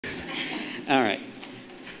All right.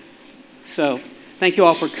 So, thank you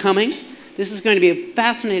all for coming. This is going to be a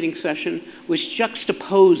fascinating session which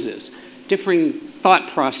juxtaposes differing thought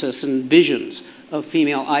process and visions of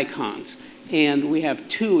female icons. And we have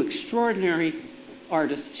two extraordinary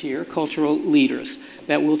artists here, cultural leaders,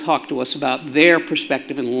 that will talk to us about their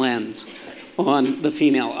perspective and lens on the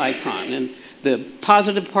female icon and the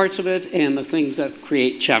positive parts of it and the things that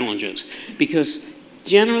create challenges. Because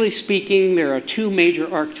generally speaking, there are two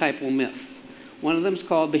major archetypal myths. One of them is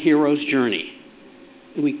called the hero's journey.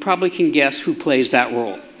 And we probably can guess who plays that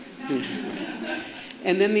role.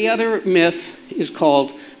 And then the other myth is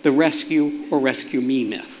called the rescue or rescue me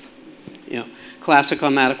myth. Classic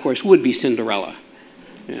on that, of course, would be Cinderella,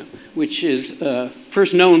 which is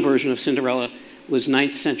first known version of Cinderella was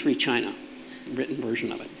 9th century China, written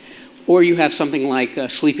version of it. Or you have something like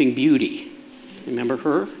Sleeping Beauty. Remember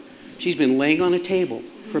her? She's been laying on a table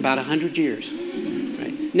for about 100 years.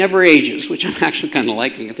 Right? Never ages, which I'm actually kind of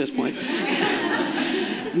liking at this point.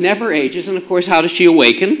 Never ages, and of course, how does she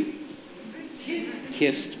awaken?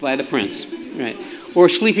 Kissed by the prince. Right? Or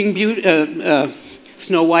Sleeping Beauty,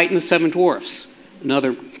 Snow White and the Seven Dwarfs,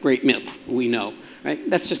 another great myth we know. Right?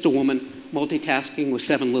 That's just a woman multitasking with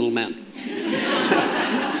 7 little men.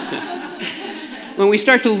 When we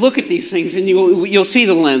start to look at these things, and you'll see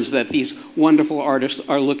the lens that these wonderful artists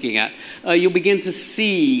are looking at, you'll begin to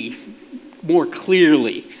see more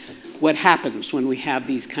clearly what happens when we have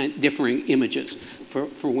these kind of differing images for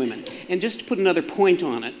women. And just to put another point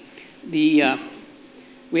on it, we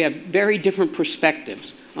have very different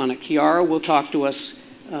perspectives on it. Chiara will talk to us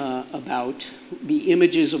about the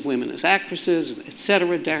images of women as actresses, et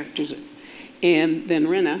cetera, directors. And then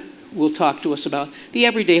Rena will talk to us about the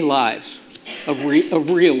everyday lives of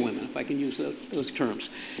real women, if I can use those terms.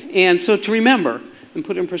 And so to remember and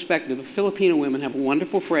put in perspective, the Filipino women have a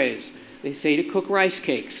wonderful phrase. They say to cook rice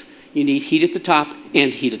cakes, you need heat at the top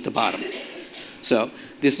and heat at the bottom. So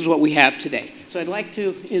this is what we have today. So I'd like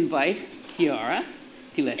to invite Chiara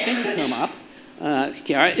Tilesi to come up.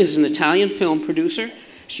 Chiara is an Italian film producer.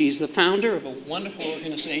 She's the founder of a wonderful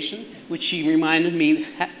organization, which she reminded me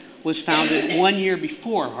was founded 1 year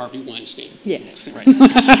before Harvey Weinstein. Yes.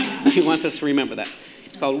 Right. She wants us to remember that.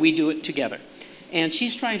 It's called We Do It Together. And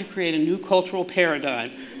she's trying to create a new cultural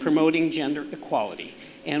paradigm promoting gender equality.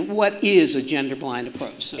 And what is a gender-blind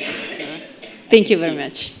approach? So, Thank you very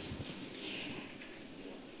much.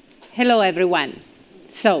 Hello, everyone.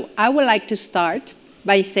 So I would like to start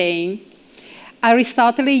by saying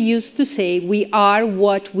Aristotle used to say we are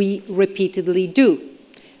what we repeatedly do.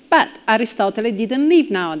 But Aristotle didn't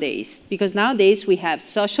live nowadays, because nowadays we have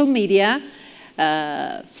social media,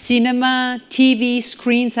 cinema, TV,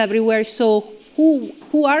 screens everywhere. So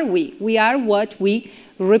who are we? We are what we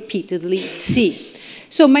repeatedly see.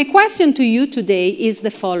 So my question to you today is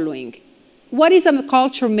the following. What is a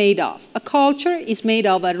culture made of? A culture is made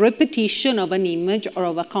of a repetition of an image or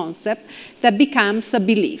of a concept that becomes a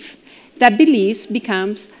belief. That beliefs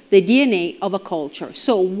becomes the DNA of a culture.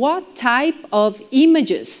 So what type of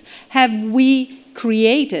images have we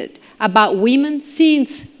created about women,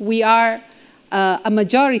 since we are a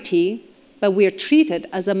majority, but we are treated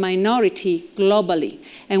as a minority globally,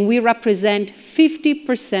 and we represent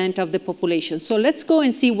 50% of the population. So let's go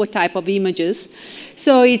and see what type of images.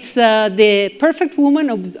 So it's the perfect woman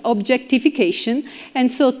of objectification.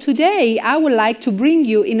 And so today I would like to bring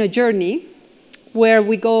you in a journey where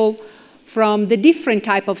we go from the different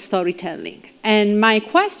type of storytelling. And my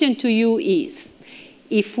question to you is,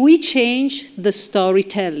 if we change the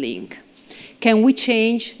storytelling, can we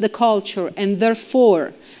change the culture and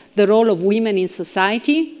therefore the role of women in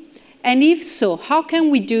society? And if so, how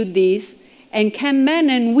can we do this? And can men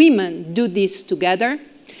and women do this together?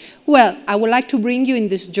 Well, I would like to bring you in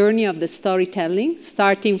this journey of the storytelling,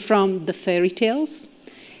 starting from the fairy tales,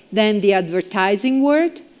 then the advertising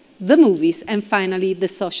world, the movies, and finally the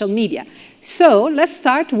social media. So let's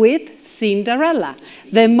start with Cinderella,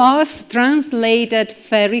 the most translated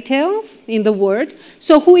fairy tales in the world.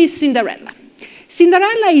 So who is Cinderella?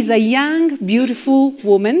 Cinderella is a young, beautiful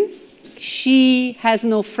woman. She has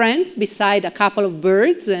no friends beside a couple of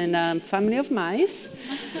birds and a family of mice.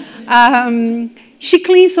 She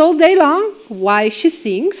cleans all day long while she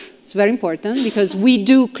sings. It's very important because we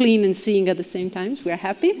do clean and sing at the same time. We are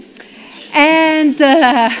happy. And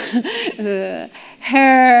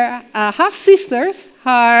her half-sisters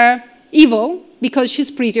are evil because she's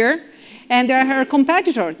prettier, and they're her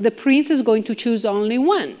competitor. The prince is going to choose only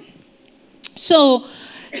one. So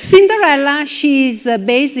Cinderella, she's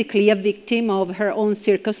basically a victim of her own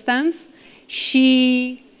circumstance.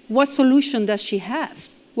 What solution does she have?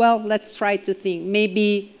 Well, let's try to think.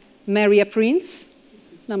 Maybe marry a prince,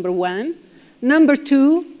 number one. Number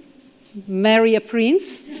 2, marry a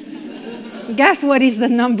prince. Guess what is the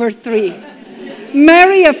number 3?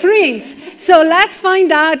 Marry a prince. So let's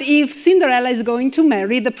find out if Cinderella is going to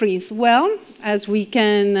marry the prince. Well, as we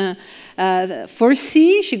can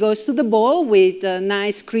foresee, she goes to the ball with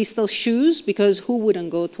nice crystal shoes, because who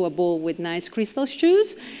wouldn't go to a ball with nice crystal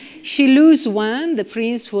shoes? She loses one, the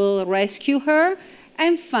prince will rescue her,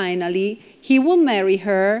 and finally he will marry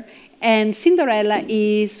her, and Cinderella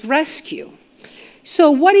is rescued.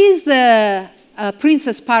 So what is the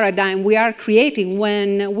princess paradigm we are creating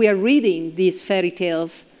when we are reading these fairy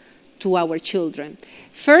tales to our children?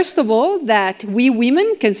 First of all, that we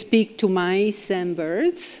women can speak to mice and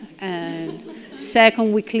birds. And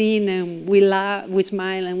second, we clean and we laugh, we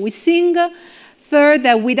smile and we sing. Third,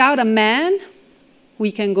 that without a man,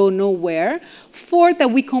 we can go nowhere. Fourth,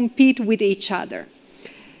 that we compete with each other.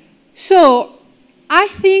 So I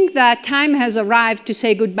think that time has arrived to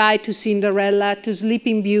say goodbye to Cinderella, to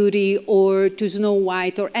Sleeping Beauty, or to Snow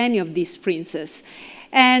White, or any of these princes.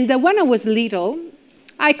 And when I was little,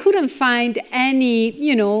 I couldn't find any,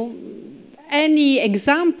 any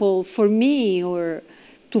example for me or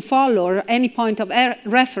to follow, or any point of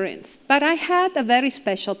reference. But I had a very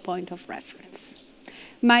special point of reference.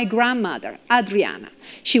 My grandmother, Adriana.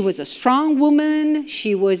 She was a strong woman,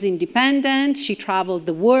 she was independent, she traveled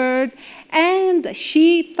the world, and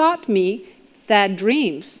she taught me that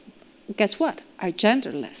dreams, guess what, are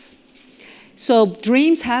genderless. So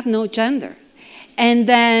dreams have no gender. And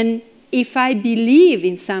then if I believe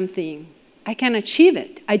in something, I can achieve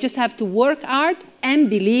it. I just have to work hard and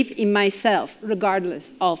believe in myself,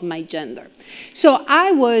 regardless of my gender. So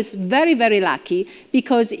I was very, very lucky,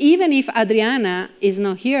 because even if Adriana is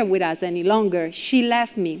not here with us any longer, she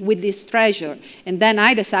left me with this treasure. And then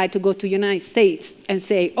I decided to go to the United States and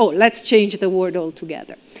say, oh, let's change the world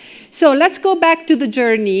altogether. So let's go back to the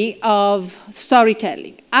journey of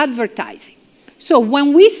storytelling, advertising. So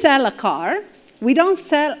when we sell a car, we don't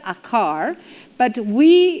sell a car, but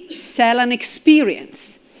we sell an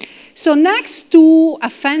experience. So next to a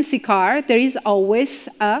fancy car, there is always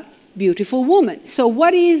a beautiful woman. So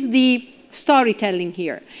what is the storytelling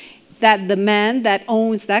here? That the man that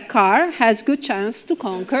owns that car has good chance to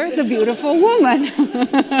conquer the beautiful woman,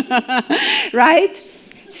 right?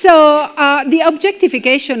 So the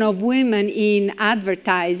objectification of women in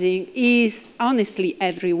advertising is honestly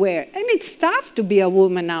everywhere. And it's tough to be a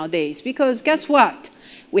woman nowadays, because guess what?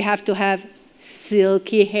 We have to have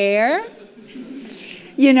silky hair,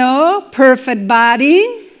 perfect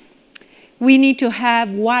body. We need to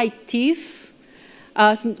have white teeth,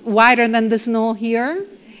 whiter than the snow here.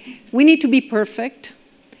 We need to be perfect.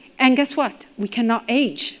 And guess what? We cannot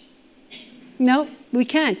age. No, we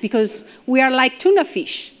can't, because we are like tuna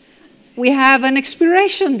fish. We have an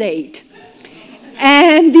expiration date.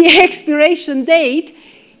 And the expiration date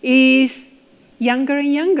is younger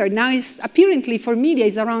and younger. Now, it's apparently for media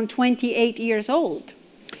is around 28 years old.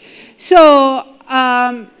 So,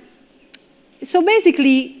 so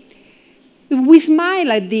basically, we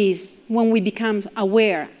smile at this when we become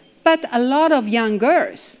aware. But a lot of young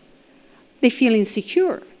girls, they feel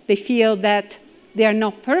insecure. They feel that they are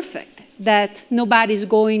not perfect, that nobody's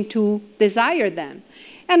going to desire them.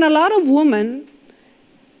 And a lot of women,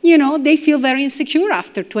 they feel very insecure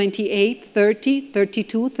after 28, 30,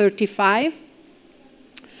 32, 35.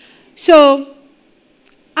 So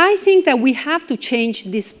I think that we have to change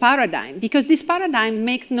this paradigm, because this paradigm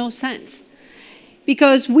makes no sense.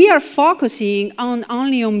 Because we are focusing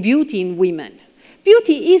only on beauty in women.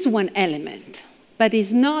 Beauty is one element, but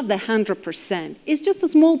it's not the 100%. It's just a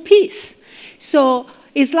small piece. So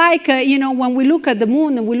it's like, when we look at the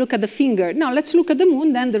moon and we look at the finger. No, let's look at the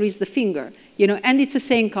moon, then there is the finger, and it's the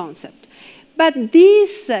same concept. But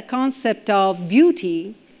this concept of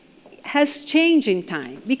beauty has changed in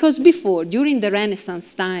time, because before, during the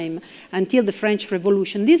Renaissance time, until the French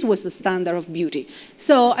Revolution, this was the standard of beauty.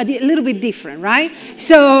 So a little bit different, right?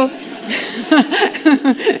 So,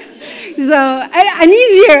 an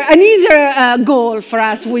easier goal for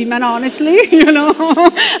us women, honestly.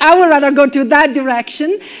 I would rather go to that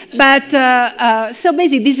direction. But so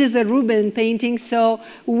basically, this is a Rubens painting. So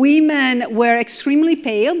women were extremely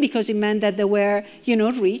pale, because it meant that they were,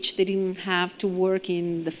 rich. They didn't have to work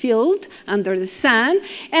in the field under the sun,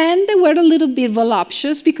 and they were a little bit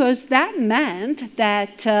voluptuous, because that meant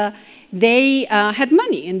that they had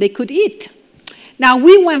money and they could eat. Now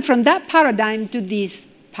we went from that paradigm to this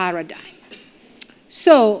paradigm.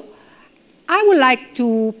 So I would like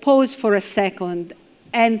to pause for a second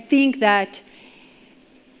and think that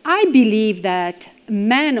I believe that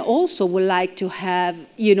men also would like to have,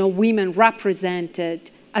 women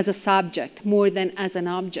represented as a subject more than as an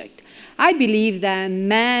object. I believe that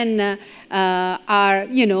men are,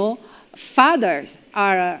 you know, fathers,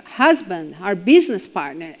 our husband, our business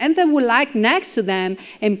partner, and they would like next to them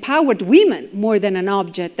empowered women more than an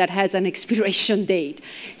object that has an expiration date.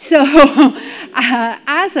 So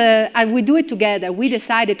as we do it together, we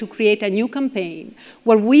decided to create a new campaign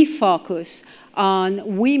where we focus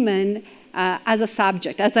on women as a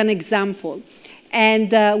subject, as an example. And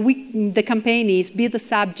the campaign is Be the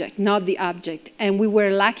Subject, Not the Object. And we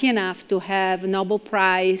were lucky enough to have Nobel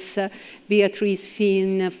Prize Beatrice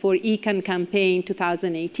Finn for ECAN campaign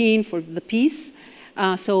 2018 for the peace.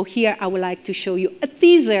 So here I would like to show you a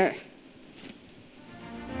teaser.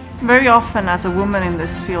 Very often as a woman in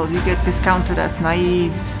this field, you get discounted as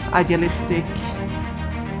naive, idealistic.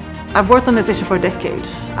 I've worked on this issue for a decade.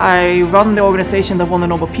 I run the organization that won the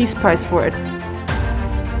Nobel Peace Prize for it.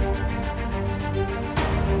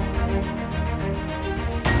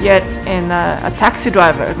 Yet in a taxi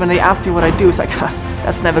driver, when they ask me what I do, it's like,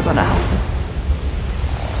 that's never gonna happen.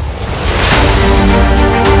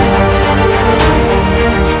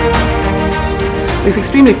 It's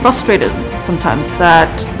extremely frustrated sometimes that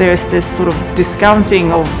there's this sort of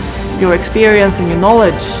discounting of your experience and your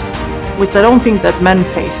knowledge, which I don't think that men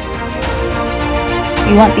face.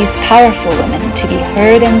 We want these powerful women to be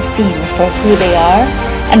heard and seen for who they are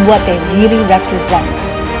and what they really represent.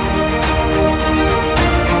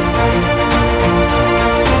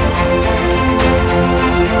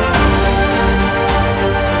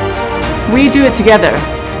 We do it together.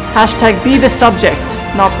 Hashtag be the subject,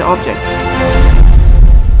 not the object.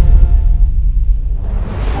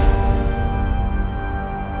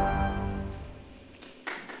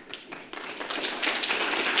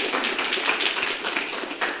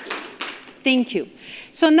 Thank you.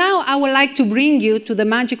 So now I would like to bring you to the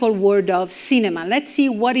magical world of cinema. Let's see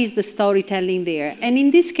what is the storytelling there. And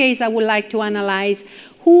in this case, I would like to analyze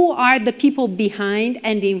who are the people behind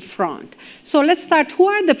and in front. So let's start, who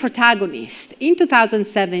are the protagonists? In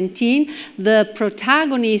 2017, the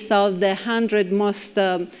protagonists of the 100 most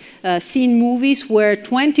seen movies were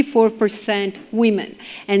 24% women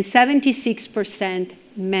and 76%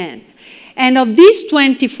 men. And of these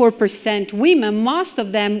 24% women, most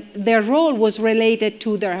of them, their role was related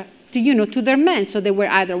to their to their men. So they were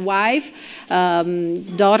either wife,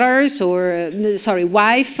 daughters, or,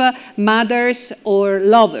 wife, mothers, or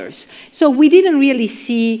lovers. So we didn't really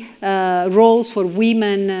see roles for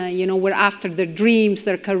women, were after their dreams,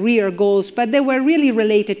 their career goals, but they were really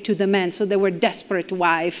related to the men. So they were desperate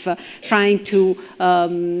wife trying to,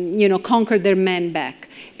 conquer their men back.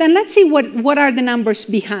 Then let's see what are the numbers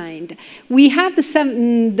behind. We have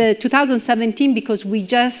the 2017 because we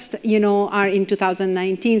just, are in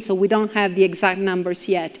 2019, so we don't have the exact numbers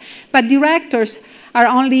yet. But directors are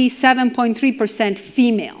only 7.3%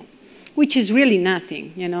 female, which is really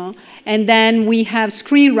nothing, And then we have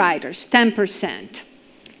screenwriters, 10%.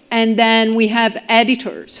 And then we have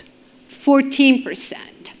editors, 14%.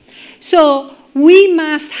 So we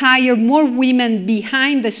must hire more women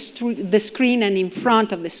behind the screen and in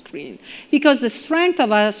front of the screen, because the strength of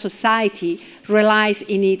our society relies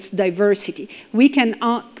in its diversity. We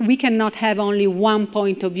cannot have only one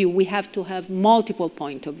point of view. We have to have multiple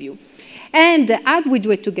points of view. And as we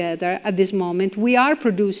do it together at this moment, we are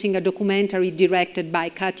producing a documentary directed by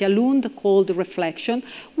Katja Lund called Reflection,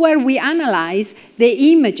 where we analyze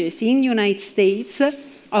the images in the United States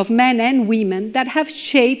of men and women that have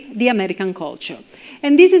shaped the American culture.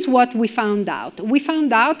 And this is what we found out. We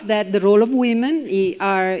found out that the role of women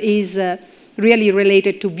is really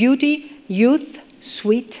related to beauty, youth,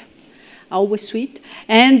 sweet, always sweet.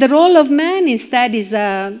 And the role of men instead is,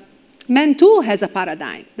 men too has a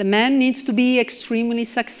paradigm. The man needs to be extremely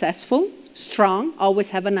successful, strong,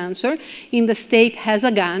 always have an answer. In the state has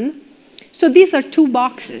a gun. So these are two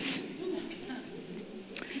boxes.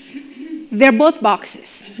 They're both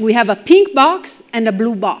boxes. We have a pink box and a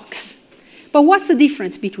blue box. But what's the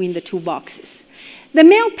difference between the two boxes? The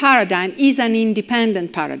male paradigm is an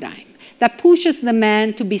independent paradigm that pushes the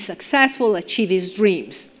man to be successful, achieve his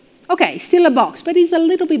dreams. Okay, still a box, but it's a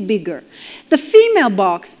little bit bigger. The female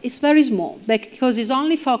box is very small because it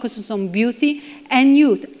only focuses on beauty and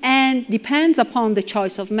youth and depends upon the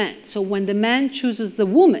choice of man. So when the man chooses the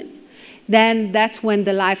woman, then that's when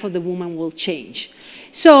the life of the woman will change.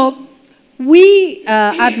 So we,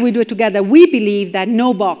 as we do it together, we believe that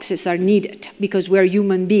no boxes are needed because we're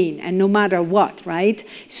human beings and no matter what, right?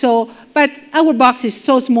 So, but our box is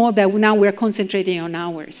so small that now we're concentrating on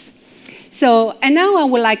ours. So, and now I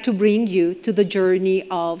would like to bring you to the journey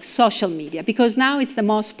of social media because now it's the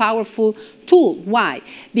most powerful tool. Why?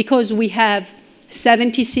 Because we have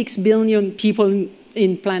 76 billion people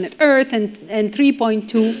in planet Earth, and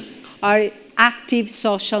 3.2 are active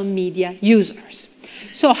social media users.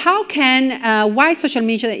 So how can, why social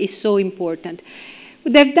media is so important?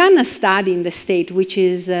 They've done a study in the state which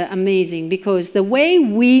is amazing, because the way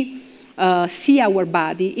we see our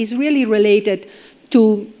body is really related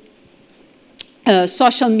to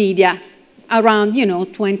social media, around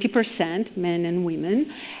 20%, men and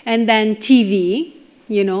women, and then TV,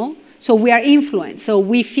 so we are influenced. So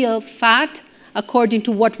we feel fat according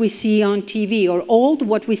to what we see on TV, or old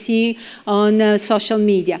what we see on social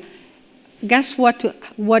media. Guess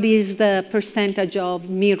what is the percentage of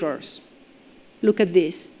mirrors? Look at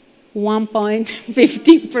this,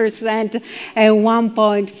 1.50% and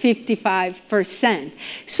 1.55%.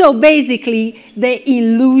 So basically, the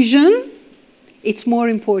illusion, it's more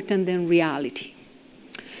important than reality.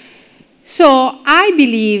 So I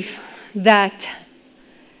believe that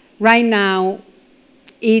right now,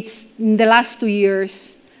 it's in the last 2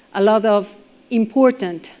 years, a lot of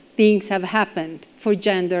important things have happened for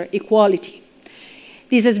gender equality.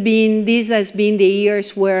 This has been the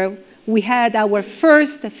years where we had our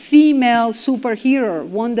first female superhero,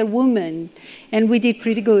 Wonder Woman, and we did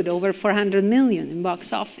pretty good, over 400 million in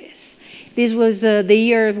box office. This was the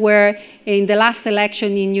year where, in the last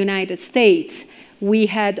election in the United States, we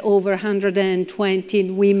had over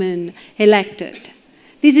 120 women elected.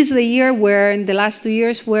 This is the year where, in the last 2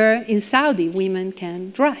 years, where in Saudi, women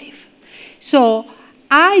can drive. So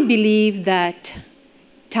I believe that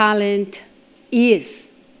talent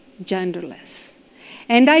is genderless.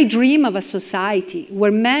 And I dream of a society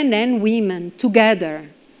where men and women together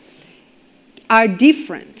are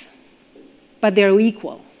different, but they're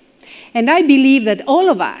equal. And I believe that all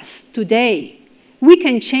of us today, we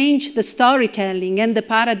can change the storytelling and the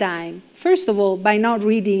paradigm, first of all, by not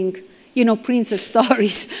reading, princess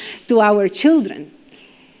stories to our children,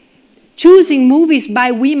 choosing movies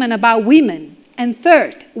by women about women. And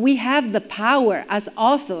third, we have the power as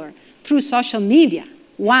author through social media.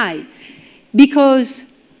 Why?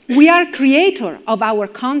 Because we are creator of our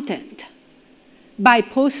content by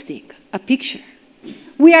posting a picture.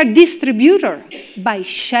 We are distributor by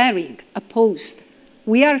sharing a post.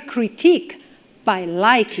 We are critique by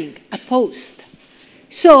liking a post.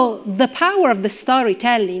 So the power of the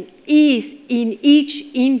storytelling is in each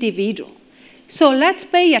individual. So let's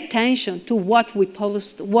pay attention to what we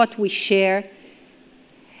post, what we share,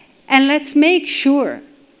 and let's make sure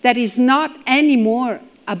that it's not anymore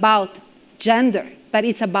about gender, but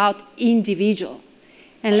it's about individual.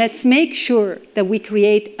 And let's make sure that we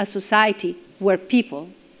create a society where people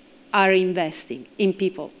are investing in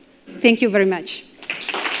people. Thank you very much.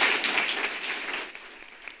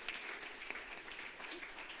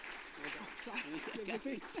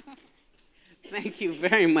 Thank you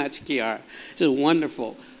very much, Chiara. This is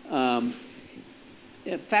wonderful.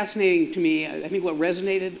 Fascinating to me. I think what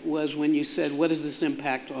resonated was when you said, what is this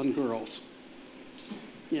impact on girls?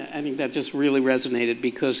 Yeah, I think that just really resonated,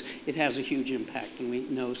 because it has a huge impact, and we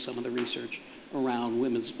know some of the research around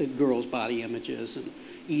girls' body images and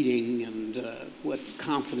eating and what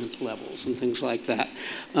confidence levels and things like that.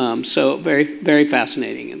 So very, very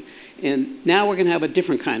fascinating. And now we're going to have a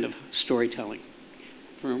different kind of storytelling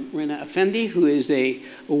from Rena Effendi, who is an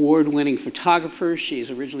award-winning photographer. She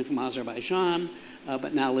is originally from Azerbaijan,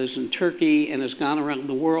 but now lives in Turkey and has gone around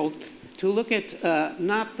the world to look at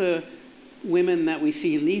not the women that we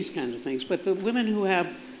see in these kinds of things, but the women who have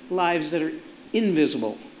lives that are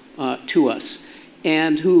invisible to us,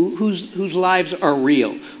 and whose lives are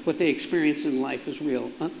real. What they experience in life is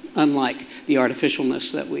real, unlike the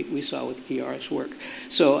artificialness that we saw with Chiara's work.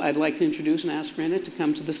 So I'd like to introduce and ask Rena to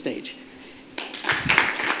come to the stage.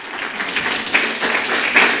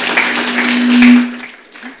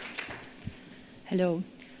 Oops. Hello.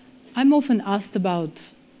 I'm often asked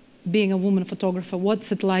about being a woman photographer,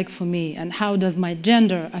 what's it like for me, and how does my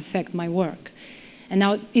gender affect my work? And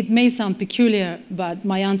now, it may sound peculiar, but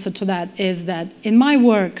my answer to that is that in my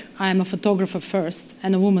work, I am a photographer first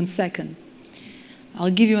and a woman second.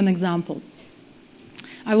 I'll give you an example.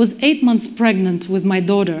 I was 8 months pregnant with my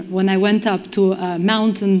daughter when I went up to a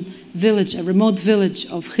mountain village, a remote village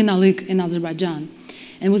of Khinalik in Azerbaijan.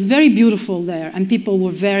 And it was very beautiful there, and people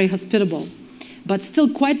were very hospitable, but still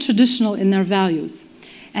quite traditional in their values.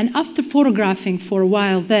 And after photographing for a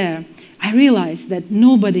while there, I realized that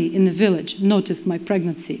nobody in the village noticed my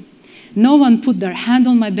pregnancy. No one put their hand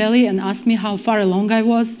on my belly and asked me how far along I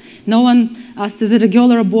was. No one asked, is it a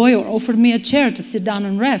girl or a boy, or offered me a chair to sit down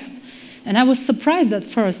and rest. And I was surprised at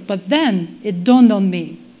first, but then it dawned on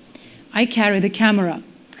me. I carried a camera,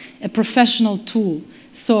 a professional tool.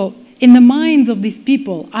 So in the minds of these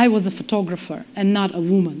people, I was a photographer and not a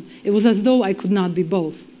woman. It was as though I could not be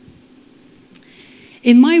both.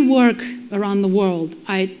 In my work around the world,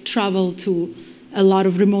 I travel to a lot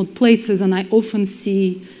of remote places, and I often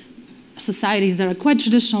see societies that are quite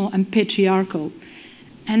traditional and patriarchal.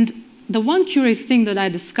 And the one curious thing that I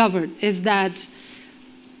discovered is that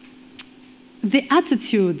the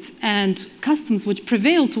attitudes and customs which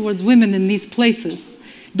prevail towards women in these places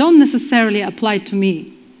don't necessarily apply to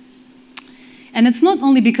me. And it's not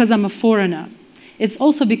only because I'm a foreigner, it's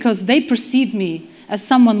also because they perceive me as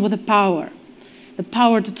someone with a power, the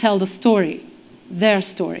power to tell the story, their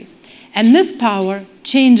story. And this power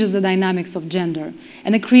changes the dynamics of gender,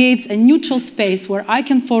 and it creates a neutral space where I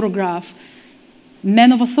can photograph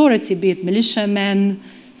men of authority, be it militia men,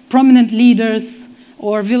 prominent leaders,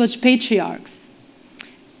 or village patriarchs.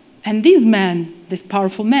 And these men, these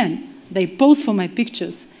powerful men, they pose for my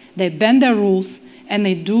pictures, they bend their rules, and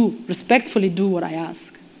they respectfully do what I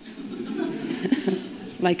ask.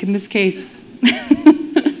 Like in this case.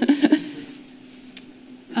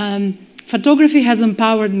 Photography has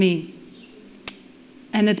empowered me,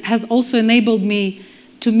 and it has also enabled me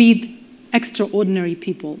to meet extraordinary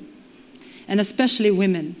people, and especially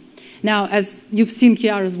women. Now, as you've seen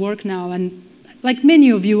Chiara's work now, and like many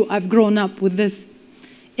of you, I've grown up with this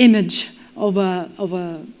image of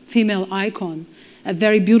a female icon, a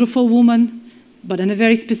very beautiful woman, but in a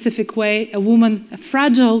very specific way, a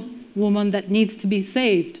fragile woman that needs to be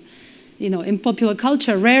saved. You know, in popular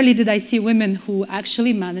culture, rarely did I see women who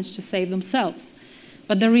actually managed to save themselves.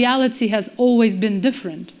 But the reality has always been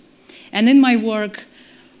different. And in my work,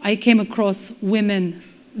 I came across women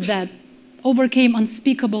that overcame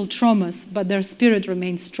unspeakable traumas, but their spirit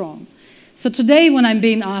remained strong. So today, when I'm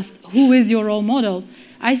being asked, who is your role model,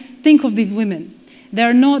 I think of these women.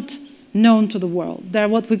 They're not known to the world. They're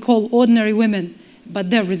what we call ordinary women,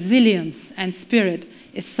 but their resilience and spirit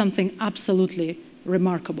is something absolutely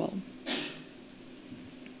remarkable.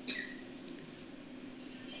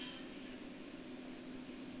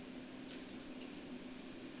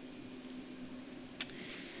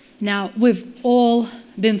 Now, we've all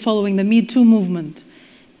been following the Me Too movement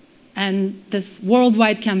and this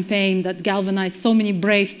worldwide campaign that galvanized so many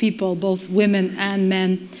brave people, both women and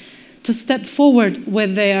men, to step forward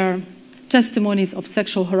with their testimonies of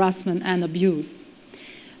sexual harassment and abuse.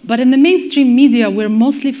 But in the mainstream media, we're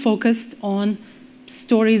mostly focused on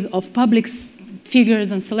stories of public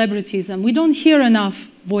figures and celebrities, and we don't hear enough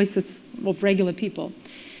voices of regular people.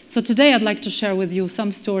 So today I'd like to share with you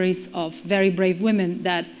some stories of very brave women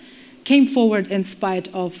that came forward in spite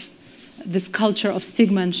of this culture of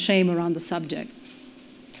stigma and shame around the subject.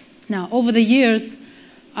 Now, over the years,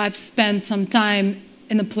 I've spent some time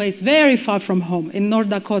in a place very far from home, in North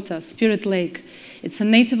Dakota, Spirit Lake. It's a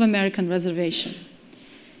Native American reservation.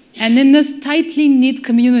 And in this tightly knit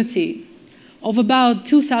community of about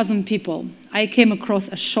 2,000 people, I came across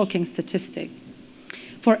a shocking statistic.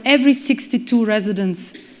 For every 62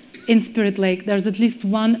 residents in Spirit Lake, there's at least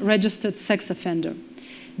one registered sex offender.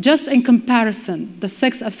 Just in comparison, the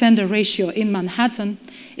sex offender ratio in Manhattan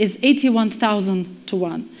is 81,000 to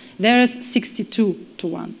 1. There is 62 to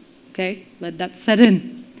 1. Okay, let that set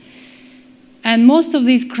in. And most of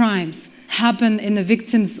these crimes happen in the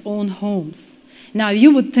victims' own homes. Now,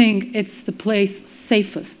 you would think it's the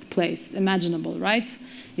safest place imaginable, right?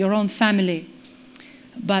 Your own family.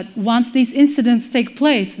 But once these incidents take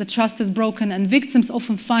place, the trust is broken, and victims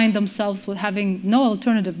often find themselves with having no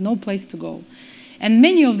alternative, no place to go. And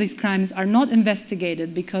many of these crimes are not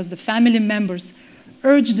investigated because the family members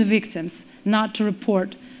urge the victims not to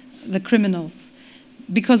report the criminals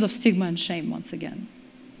because of stigma and shame, once again.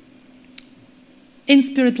 In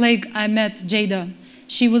Spirit Lake, I met Jada.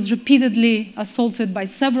 She was repeatedly assaulted by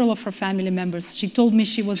several of her family members. She told me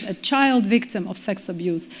she was a child victim of sex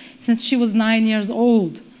abuse since she was 9 years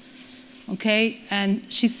old. Okay? And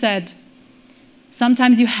she said,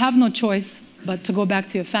 sometimes you have no choice but to go back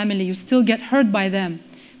to your family. You still get hurt by them,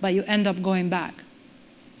 but you end up going back.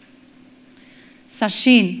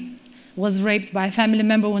 Sachin was raped by a family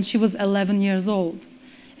member when she was 11 years old.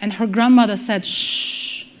 And her grandmother said,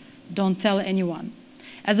 shh, don't tell anyone.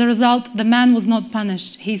 As a result, the man was not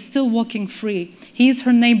punished. He's still walking free. He is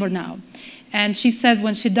her neighbor now. And she says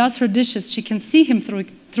when she does her dishes, she can see him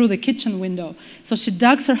through the kitchen window. So she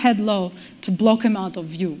ducks her head low to block him out of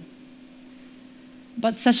view.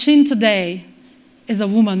 But Sachin today is a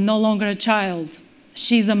woman, no longer a child.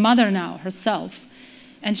 She's a mother now herself.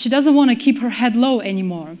 And she doesn't want to keep her head low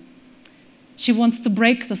anymore. She wants to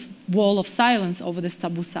break the wall of silence over this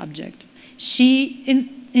taboo subject. She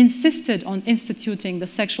insisted on instituting the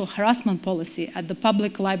sexual harassment policy at the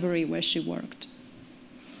public library where she worked,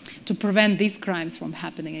 to prevent these crimes from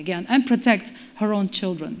happening again and protect her own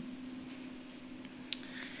children.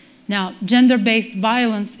 Now, gender-based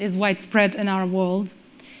violence is widespread in our world,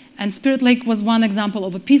 and Spirit Lake was one example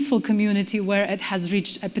of a peaceful community where it has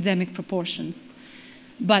reached epidemic proportions.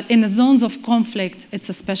 But in the zones of conflict, it's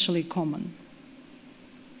especially common.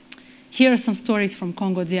 Here are some stories from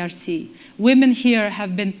Congo DRC. Women here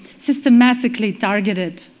have been systematically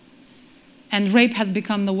targeted, and rape has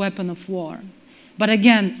become the weapon of war. But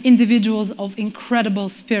again, individuals of incredible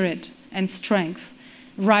spirit and strength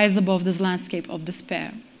rise above this landscape of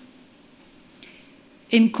despair.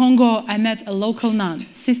 In Congo, I met a local nun,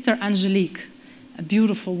 Sister Angelique, a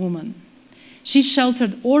beautiful woman. She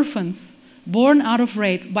sheltered orphans born out of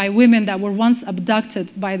rape by women that were once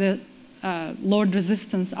abducted by the Lord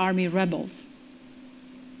Resistance Army rebels.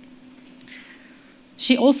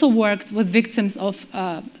 She also worked with victims of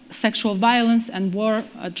sexual violence and war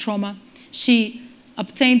trauma. She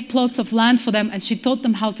obtained plots of land for them, and she taught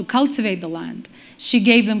them how to cultivate the land. She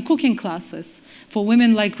gave them cooking classes for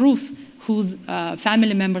women like Ruth, whose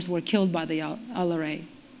family members were killed by the LRA.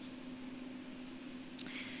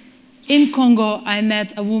 In Congo, I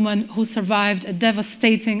met a woman who survived a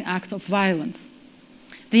devastating act of violence.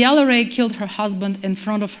 The LRA killed her husband in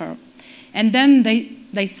front of her. And then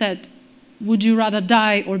they said, "Would you rather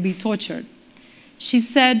die or be tortured?" She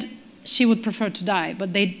said she would prefer to die,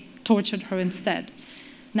 but they tortured her instead.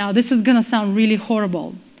 Now, this is going to sound really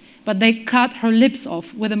horrible, but they cut her lips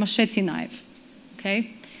off with a machete knife,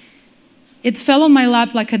 okay? It fell on my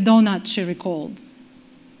lap like a donut, she recalled.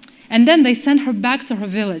 And then they sent her back to her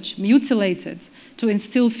village, mutilated, to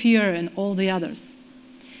instill fear in all the others.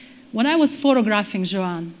 When I was photographing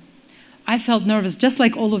Joanne, I felt nervous, just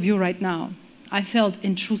like all of you right now. I felt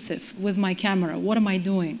intrusive with my camera. What am I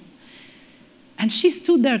doing? And she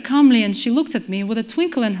stood there calmly and she looked at me with a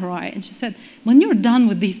twinkle in her eye and she said, "When you're done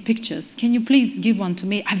with these pictures, can you please give one to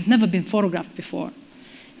me? I've never been photographed before."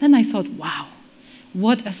 Then I thought, wow,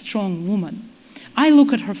 what a strong woman. I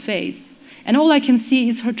look at her face and all I can see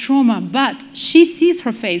is her trauma, but she sees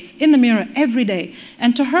her face in the mirror every day.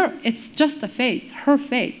 And to her, it's just a face, her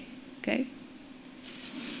face, okay?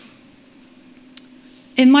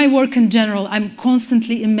 In my work in general, I'm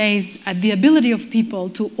constantly amazed at the ability of people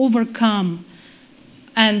to overcome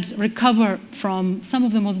and recover from some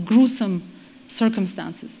of the most gruesome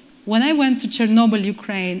circumstances. When I went to Chernobyl,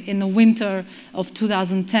 Ukraine in the winter of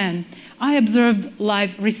 2010, I observed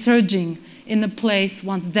life resurging in a place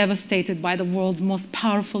once devastated by the world's most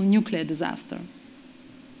powerful nuclear disaster.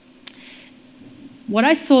 What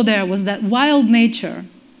I saw there was that wild nature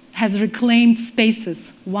has reclaimed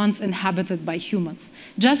spaces once inhabited by humans.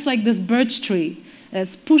 Just like this birch tree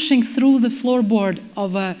is pushing through the floorboard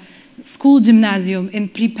of a school gymnasium in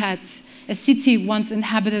Pripyat, a city once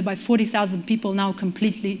inhabited by 40,000 people, now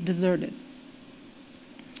completely deserted.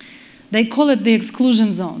 They call it the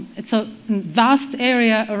exclusion zone. It's a vast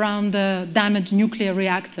area around the damaged nuclear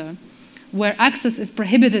reactor where access is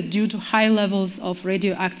prohibited due to high levels of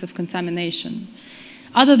radioactive contamination.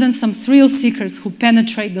 Other than some thrill seekers who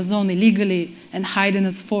penetrate the zone illegally and hide in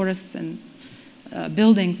its forests and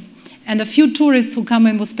buildings, and a few tourists who come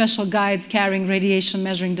in with special guides carrying radiation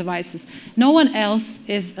measuring devices, no one else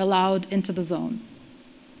is allowed into the zone.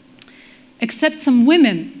 Except some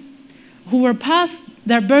women who were past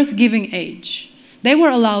their birth-giving age. They were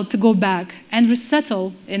allowed to go back and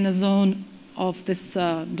resettle in the zone of this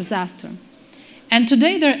disaster. And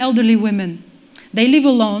today they're elderly women. They live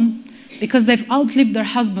alone because they've outlived their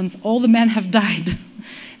husbands. All the men have died.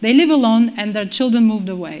 They live alone and their children moved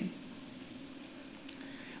away.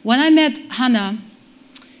 When I met Hannah,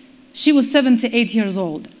 she was 78 years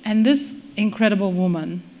old. And this incredible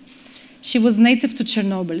woman, she was native to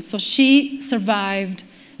Chernobyl. So she survived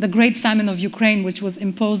the Great Famine of Ukraine, which was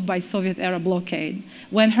imposed by Soviet-era blockade,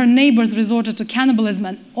 when her neighbors resorted to cannibalism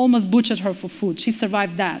and almost butchered her for food. She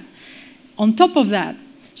survived that. On top of that,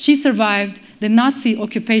 she survived the Nazi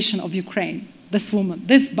occupation of Ukraine, this woman,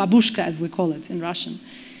 this babushka, as we call it in Russian.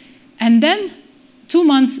 And then, 2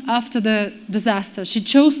 months after the disaster, she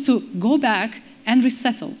chose to go back and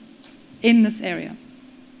resettle in this area.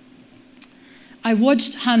 I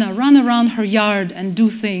watched Hannah run around her yard and do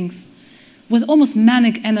things with almost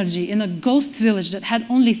manic energy in a ghost village that had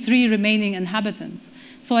only 3 remaining inhabitants.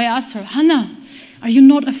 So I asked her, "Hannah, are you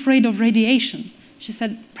not afraid of radiation?" She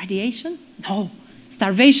said, "Radiation? No.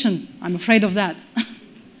 Starvation, I'm afraid of that."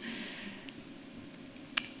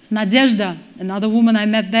 Nadezhda, another woman I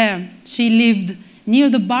met there, she lived near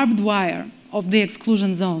the barbed wire of the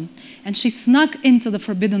exclusion zone, and she snuck into the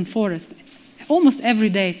forbidden forest almost every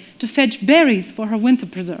day to fetch berries for her winter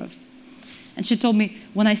preserves. And she told me,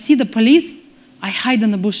 "When I see the police, I hide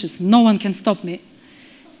in the bushes. No one can stop me.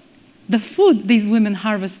 The food these women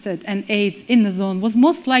harvested and ate in the zone was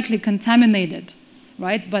most likely contaminated,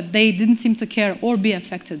 right? But they didn't seem to care or be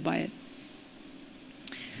affected by it.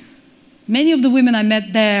 Many of the women I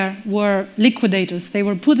met there were liquidators. They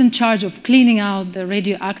were put in charge of cleaning out the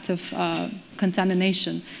radioactive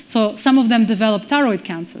contamination. So some of them developed thyroid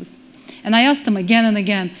cancers. And I asked them again and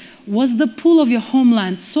again, was the pull of your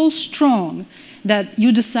homeland so strong that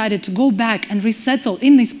you decided to go back and resettle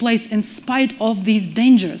in this place in spite of these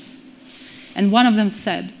dangers? And one of them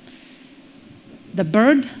said, the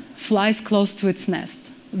bird flies close to its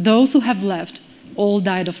nest. Those who have left all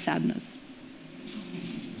died of sadness.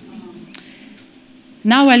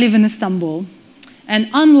 Now I live in Istanbul, and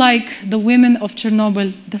unlike the women of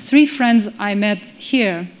Chernobyl, the 3 friends I met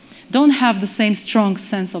here don't have the same strong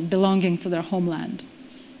sense of belonging to their homeland.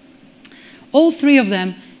 All 3 of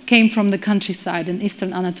them came from the countryside in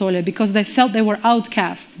eastern Anatolia because they felt they were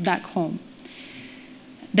outcasts back home.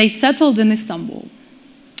 They settled in Istanbul.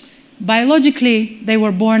 Biologically, they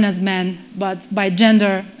were born as men, but by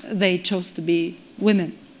gender, they chose to be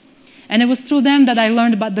women. And it was through them that I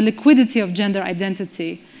learned about the liquidity of gender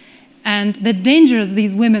identity and the dangers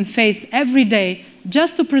these women face every day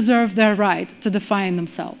just to preserve their right to define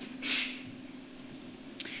themselves.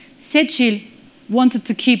 Seçil wanted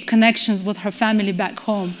to keep connections with her family back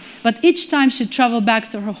home, but each time she traveled back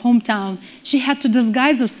to her hometown, she had to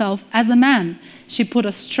disguise herself as a man. She put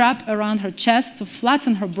a strap around her chest to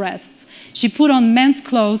flatten her breasts. She put on men's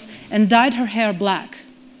clothes and dyed her hair black.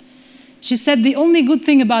 She said the only good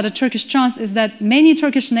thing about a Turkish trans is that many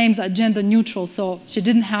Turkish names are gender neutral, so she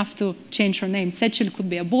didn't have to change her name. Seçil could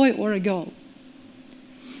be a boy or a girl.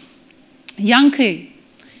 Yankee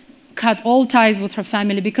cut all ties with her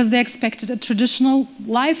family because they expected a traditional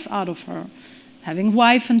life out of her, having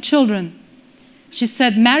wife and children. She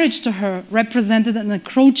said marriage to her represented an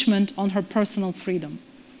encroachment on her personal freedom.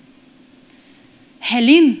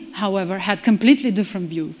 Helene, however, had completely different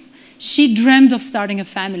views. She dreamed of starting a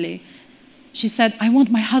family. She said, I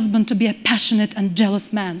want my husband to be a passionate and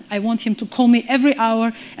jealous man. I want him to call me every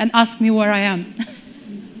hour and ask me where I am.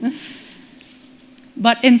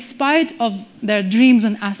 But in spite of their dreams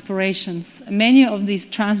and aspirations, many of these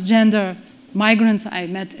transgender migrants I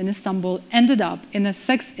met in Istanbul ended up in the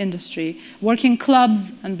sex industry, working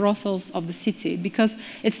clubs and brothels of the city, because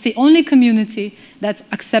it's the only community that's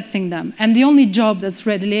accepting them and the only job that's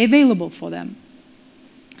readily available for them.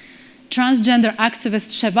 Transgender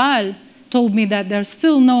activist Cheval told me that there are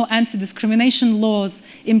still no anti-discrimination laws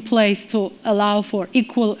in place to allow for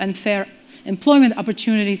equal and fair employment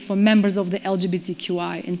opportunities for members of the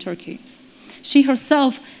LGBTQI in Turkey. She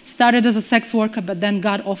herself started as a sex worker but then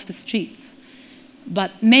got off the streets.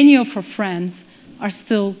 But many of her friends are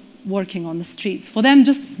still working on the streets. For them,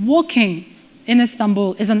 just walking in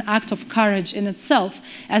Istanbul is an act of courage in itself,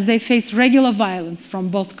 as they face regular violence from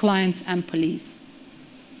both clients and police.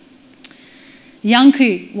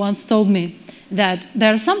 Yankee once told me that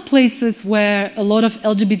there are some places where a lot of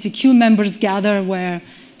LGBTQ members gather where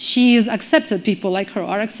she is accepted, people like her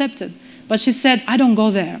are accepted. But she said, I don't go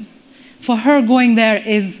there. For her, going there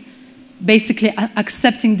is basically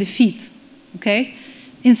accepting defeat, okay?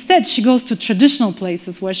 Instead, she goes to traditional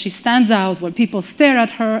places where she stands out, where people stare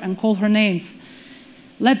at her and call her names.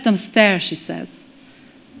 Let them stare, she says.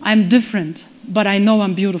 I'm different, but I know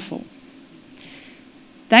I'm beautiful.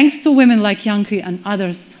 Thanks to women like Yankee and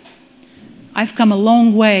others, I've come a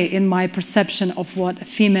long way in my perception of what a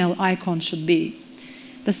female icon should be.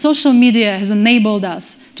 The social media has enabled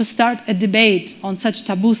us to start a debate on such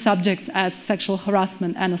taboo subjects as sexual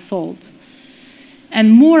harassment and assault.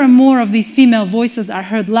 And more of these female voices are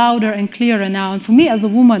heard louder and clearer now. And for me as a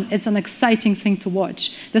woman, it's an exciting thing to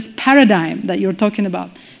watch. This paradigm that you're talking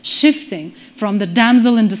about, shifting from the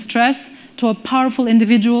damsel in distress to a powerful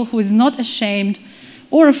individual who is not ashamed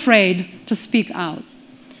or afraid to speak out.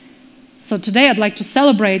 So today I'd like to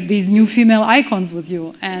celebrate these new female icons with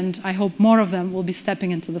you, and I hope more of them will be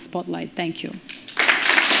stepping into the spotlight. Thank you.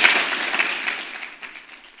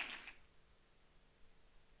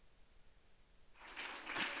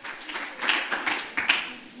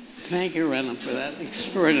 Thank you, Rena, for that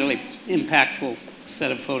extraordinarily impactful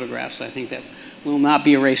set of photographs. I think that will not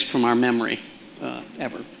be erased from our memory,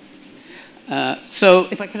 ever. So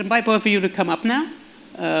if I could invite both of you to come up now.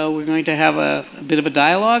 We're going to have a bit of a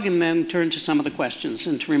dialogue and then turn to some of the questions.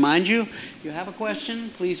 And to remind you, if you have a question,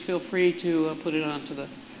 please feel free to put it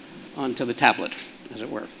onto the tablet, as it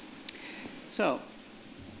were. So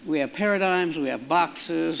we have paradigms, we have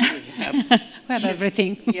boxes, we have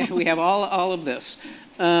everything. Yeah, we have all of this.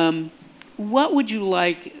 What would you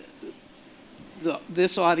like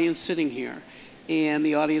this audience sitting here and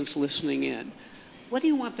the audience listening in. What do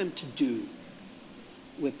you want them to do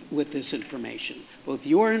with this information? Both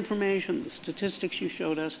your information, the statistics you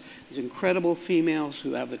showed us, these incredible females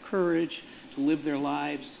who have the courage to live their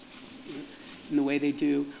lives in the way they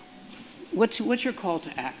do. What's your call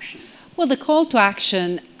to action? Well, the call to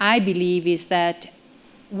action, I believe, is that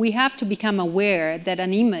we have to become aware that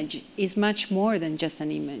an image is much more than just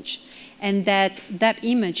an image, and that that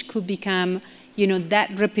image could become,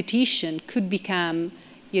 that repetition could become,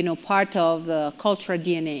 part of the cultural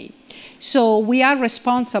DNA. So we are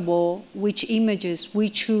responsible which images we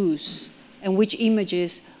choose and which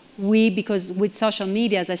images because with social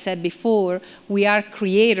media, as I said before, we are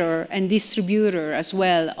creator and distributor as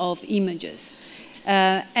well of images.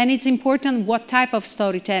 And it's important what type of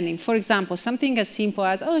storytelling. For example, something as simple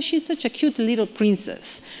as, oh, she's such a cute little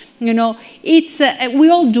princess. We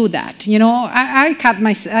all do that. I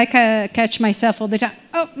catch myself all the time.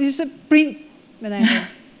 Oh, it's a prince.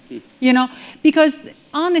 Because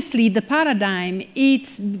honestly, the paradigm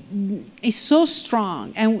is so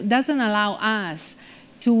strong and doesn't allow us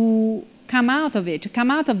to come out of it, to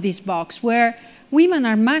come out of this box where women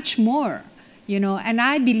are much more. And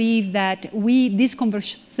I believe that this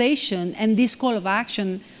conversation and this call of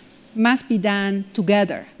action must be done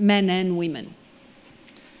together, men and women.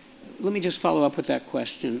 Let me just follow up with that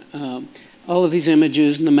question. All of these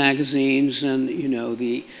images in the magazines and,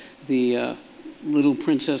 the little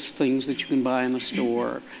princess things that you can buy in the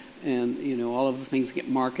store and, all of the things that get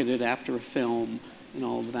marketed after a film and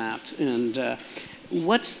all of that. And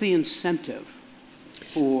what's the incentive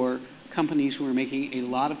for companies who are making a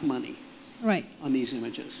lot of money on these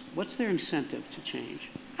images? What's their incentive to change?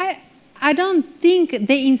 I don't think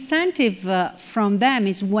the incentive from them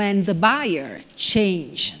is when the buyer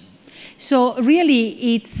change. So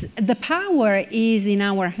really, the power is in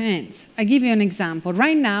our hands. I'll give you an example.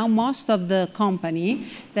 Right now, most of the companies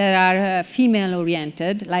that are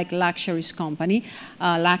female-oriented, like luxuries company,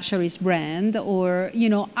 luxuries brand, or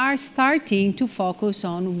are starting to focus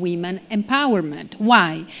on women empowerment.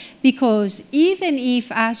 Why? Because even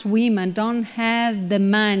if as women don't have the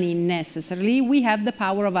money necessarily, we have the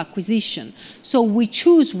power of acquisition. So we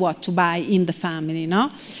choose what to buy in the family,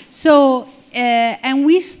 no? So. And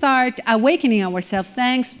we start awakening ourselves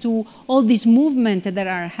thanks to all these movements that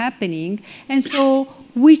are happening. And so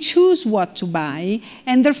we choose what to buy,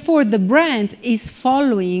 and therefore the brand is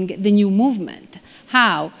following the new movement.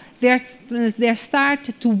 How? They start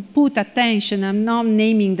to put attention, I'm not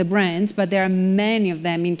naming the brands, but there are many of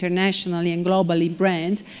them internationally and globally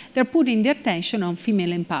brands, they're putting the attention on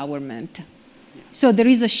female empowerment. So there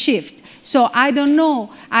is a shift. So I don't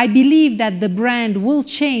know. I believe that the brand will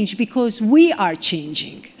change because we are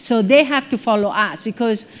changing. So they have to follow us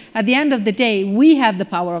because at the end of the day, we have the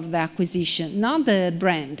power of the acquisition, not the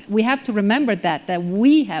brand. We have to remember that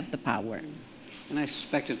we have the power. And I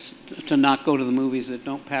suspect it's to not go to the movies that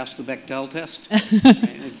don't pass the Bechdel test.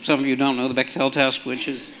 If some of you don't know the Bechdel test, which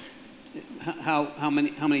is how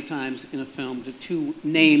many times in a film do two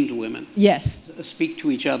named women speak to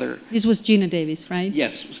each other? This was Gina Davis, right?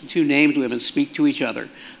 Yes, two named women speak to each other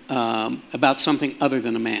about something other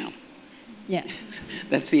than a man. Yes.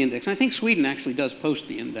 That's the index. And I think Sweden actually does post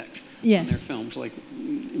the index on their films, like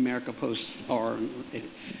America posts our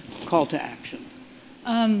call to action.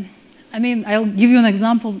 I mean, I'll give you an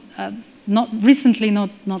example. Not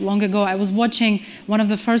long ago, I was watching one of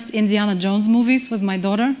the first Indiana Jones movies with my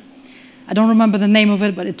daughter. I don't remember the name of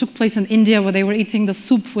it, but it took place in India where they were eating the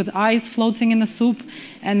soup with eyes floating in the soup.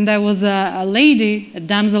 And there was a lady, a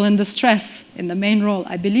damsel in distress, in the main role.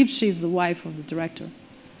 I believe she's the wife of the director,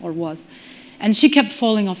 or was. And she kept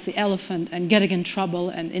falling off the elephant and getting in trouble,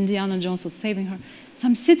 and Indiana Jones was saving her. So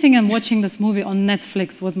I'm sitting and watching this movie on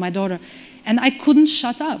Netflix with my daughter, and I couldn't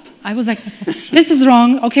shut up. I was like, this is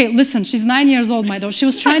wrong. Okay, listen, she's 9 years old, my daughter. She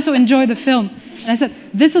was trying to enjoy the film. And I said,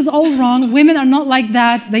 this is all wrong. Women are not like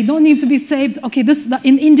that. They don't need to be saved. Okay,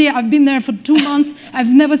 in India, I've been there for 2 months. I've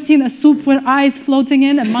never seen a soup with eyes floating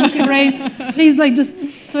in and monkey brain. Please,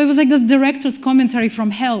 so it was like this director's commentary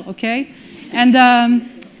from hell, okay? And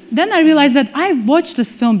then I realized that I've watched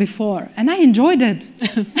this film before, and I enjoyed it.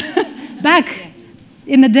 Back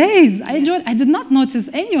in the days, I enjoyed. I did not notice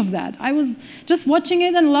any of that. I was just watching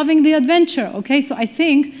it and loving the adventure. Okay, so I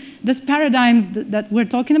think this paradigms that we're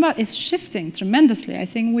talking about is shifting tremendously. I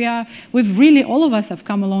think we've really, all of us have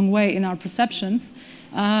come a long way in our perceptions,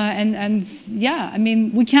 and yeah, I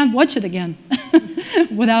mean, we can't watch it again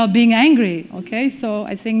without being angry. Okay, so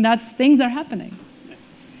I think things are happening.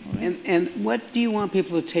 And what do you want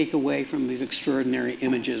people to take away from these extraordinary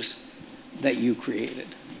images that you created?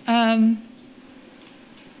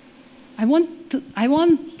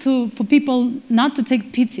 for people not to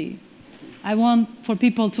take pity. I want for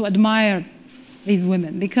people to admire these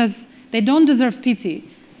women because they don't deserve pity.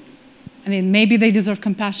 I mean, maybe they deserve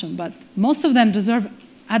compassion, but most of them deserve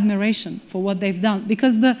admiration for what they've done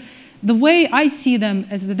because the way I see them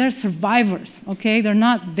is that they're survivors, okay? They're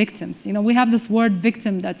not victims. You know, we have this word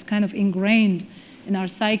victim that's kind of ingrained in our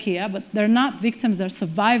psyche, yeah? But they're not victims, they're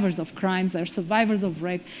survivors of crimes, they're survivors of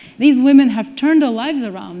rape. These women have turned their lives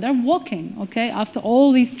around. They're walking, okay? After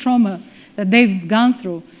all these trauma that they've gone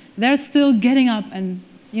through, they're still getting up and,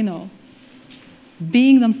 you know,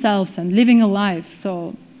 being themselves and living a life.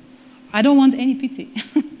 So I don't want any pity.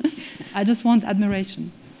 I just want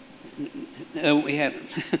admiration.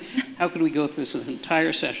 How could we go through this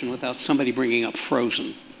entire session without somebody bringing up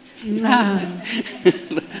Frozen?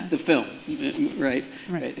 The film, right?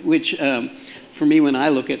 Which, for me, when I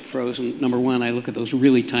look at Frozen, number one, I look at those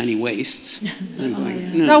really tiny waists. I'm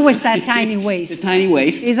going, It's always that tiny waist. The tiny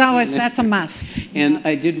waist. It's always, that's a must. And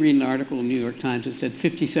I did read an article in the New York Times that said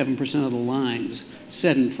 57% of the lines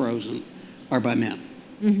said in Frozen are by men.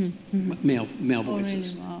 Male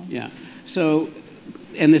voices. Oh, really? Wow. Yeah. So,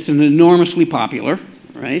 and it's an enormously popular,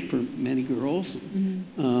 right, for many girls.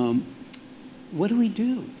 What do we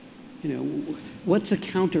do? You know, what's a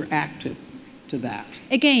counteract to that?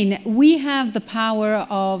 Again, we have the power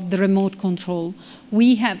of the remote control.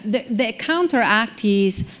 We have the counteract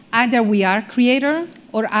is either we are creator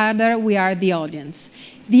or either we are the audience.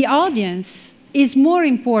 The audience is more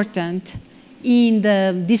important in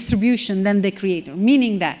the distribution than the creator,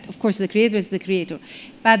 meaning that, of course, the creator is the creator,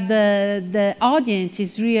 but the audience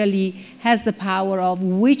is really has the power of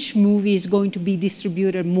which movie is going to be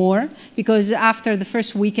distributed more, because after the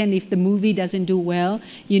first weekend, if the movie doesn't do well,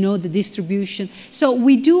 you know, the distribution. So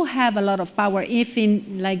we do have a lot of power. If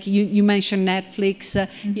in, like you mentioned Netflix,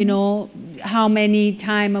 you know, how many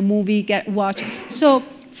times a movie get watched. So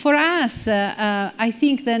for us, I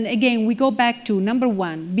think then, again, we go back to, number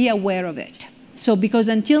one, be aware of it. So because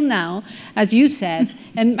until now, as you said,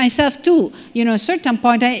 and myself too, you know, at a certain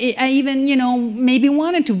point, I even, you know, maybe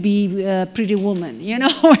wanted to be a Pretty Woman, you know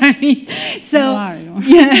what I mean? So,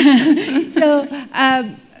 yeah. So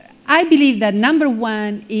I believe that number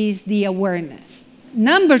one is the awareness.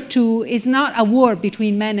 Number two is not a war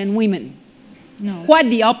between men and women. No. Quite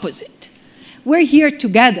the opposite. We're here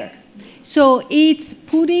together. So it's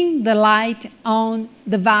putting the light on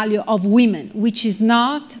the value of women, which is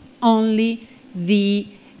not only the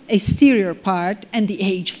exterior part and the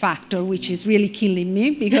age factor, which is really killing me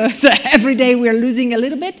because every day we're losing a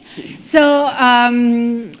little bit. So,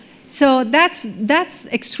 so that's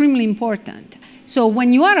extremely important. So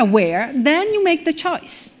when you are aware, then you make the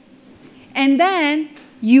choice. And then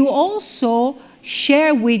you also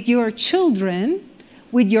share with your children,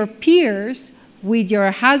 with your peers, with your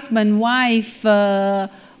husband, wife,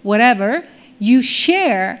 whatever, you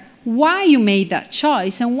share why you made that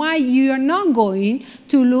choice and why you are not going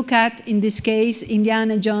to look at, in this case,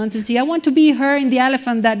 Indiana Jones and say, I want to be her in the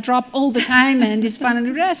elephant that drops all the time and is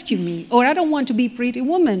finally rescue me. Or I don't want to be Pretty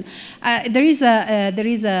Woman. There is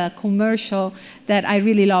a commercial that I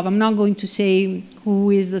really love. I'm not going to say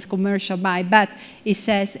who is this commercial by, but it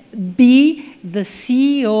says, be the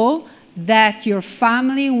CEO that your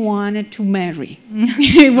family wanted to marry,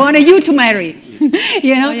 wanted you to marry,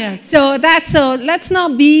 you know. Oh, yes. So let's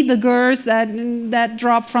not be the girls that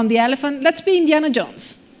drop from the elephant. Let's be Indiana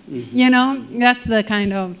Jones. You know, that's the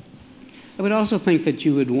kind of. I would also think that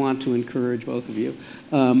you would want to encourage, both of you,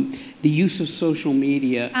 the use of social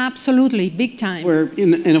media. Absolutely, big time. Where,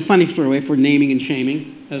 in a funny sort of way, for naming and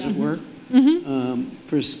shaming, as it were.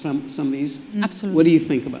 For some of these. Absolutely. What do you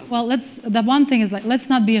think about? Well, the one thing is, like, let's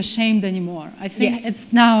not be ashamed anymore. I think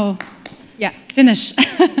it's now finish.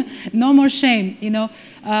 No more shame, you know.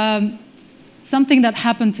 Something that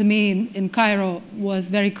happened to me in Cairo was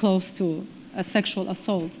very close to a sexual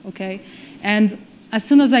assault, okay? And as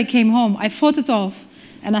soon as I came home, I fought it off,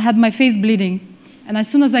 and I had my face bleeding. And as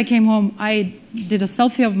soon as I came home, I did a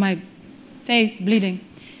selfie of my face bleeding.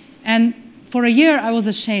 And for a year, I was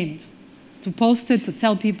ashamed to post it, to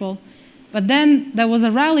tell people. But then there was a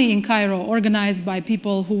rally in Cairo organized by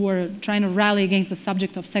people who were trying to rally against the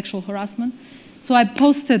subject of sexual harassment. So I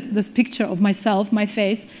posted this picture of myself, my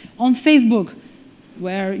face, on Facebook,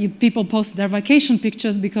 where people post their vacation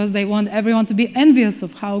pictures because they want everyone to be envious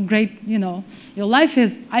of how great, you know, your life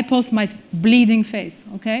is. I post my bleeding face,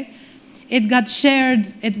 okay? It got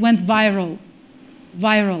shared, it went viral.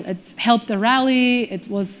 It helped the rally, it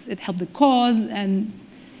helped the cause, and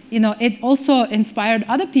you know, it also inspired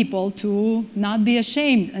other people to not be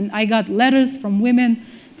ashamed. And I got letters from women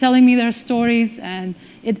telling me their stories, and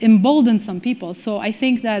it emboldened some people. So I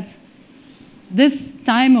think that this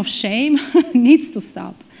time of shame needs to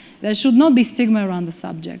stop. There should not be stigma around the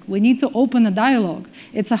subject. We need to open a dialogue.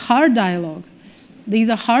 It's a hard dialogue. These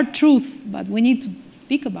are hard truths, but we need to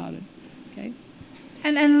speak about it. Okay?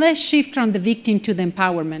 And let's shift from the victim to the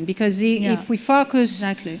empowerment, because if we focus,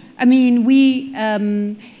 exactly. I mean,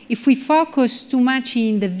 if we focus too much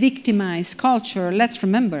in the victimized culture, let's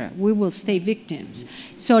remember, we will stay victims.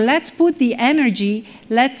 So let's put the energy,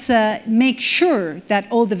 let's make sure that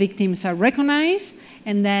all the victims are recognized,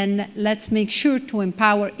 and then let's make sure to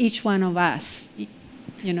empower each one of us,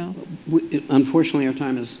 you know. Unfortunately, our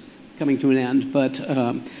time is coming to an end, but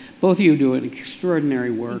both of you do an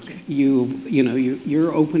extraordinary work.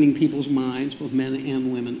 You're opening people's minds, both men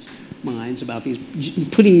and women's minds, about these,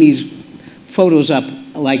 putting these photos up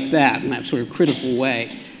like that in that sort of critical way,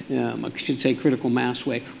 I should say critical mass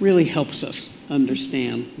way, really helps us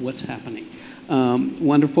understand what's happening.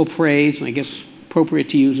 Wonderful phrase, and I guess appropriate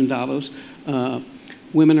to use in Davos.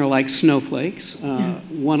 Women are like snowflakes.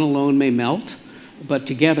 One alone may melt, but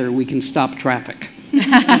together we can stop traffic.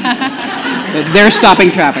 They're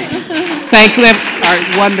stopping traffic. Thank them,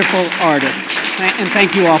 our wonderful artists. And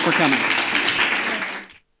thank you all for coming.